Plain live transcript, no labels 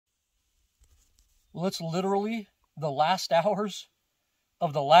Well, it's literally the last hours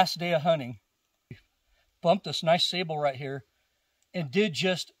of the last day of hunting. Bumped this nice sable right here and did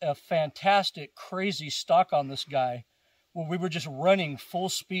just a fantastic, crazy stalk on this guy where we were just running full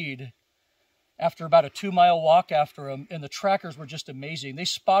speed after about a 2-mile walk after him, and the trackers were just amazing. They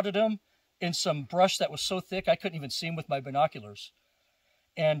spotted him in some brush that was so thick I couldn't even see him with my binoculars.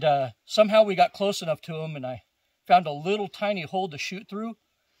 And somehow we got close enough to him, and I found a little tiny hole to shoot through,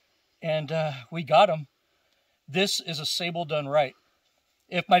 and we got him. This is a sable done right.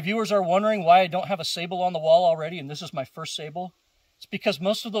 If my viewers are wondering why I don't have a sable on the wall already, and this is my first sable, it's because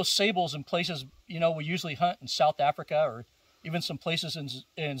most of those sables in places, you know, we usually hunt in South Africa or even some places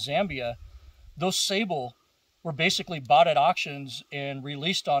in Zambia, those sable were basically bought at auctions and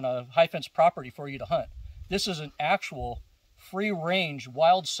released on a high-fence property for you to hunt. This is an actual free-range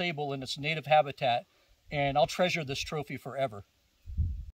wild sable in its native habitat, and I'll treasure this trophy forever.